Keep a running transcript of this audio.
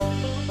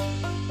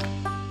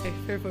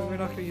fair point. We're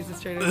not going to use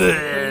this trailer.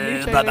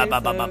 New trailer,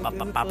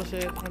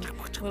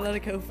 bullshit. We'll let it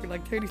go for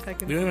like 30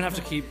 seconds. We don't even have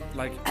to keep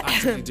like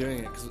actively doing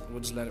it because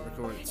we'll just let it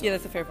record. So. Yeah,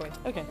 that's a fair point.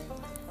 Okay.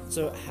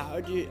 So how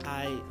do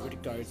I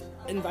regard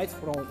invite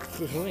from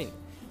who?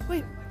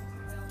 Wait,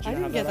 I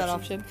didn't get that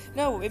option.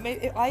 No,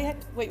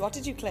 wait, what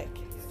did you click?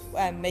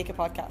 Make a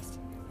podcast.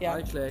 Yeah.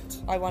 I clicked.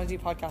 I want to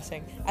do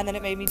podcasting, and then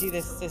it made me do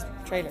this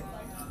trailer.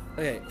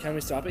 Okay, can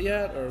we stop it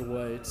yet or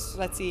wait?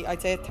 Let's see.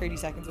 I'd say 30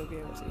 seconds we'll be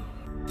able to.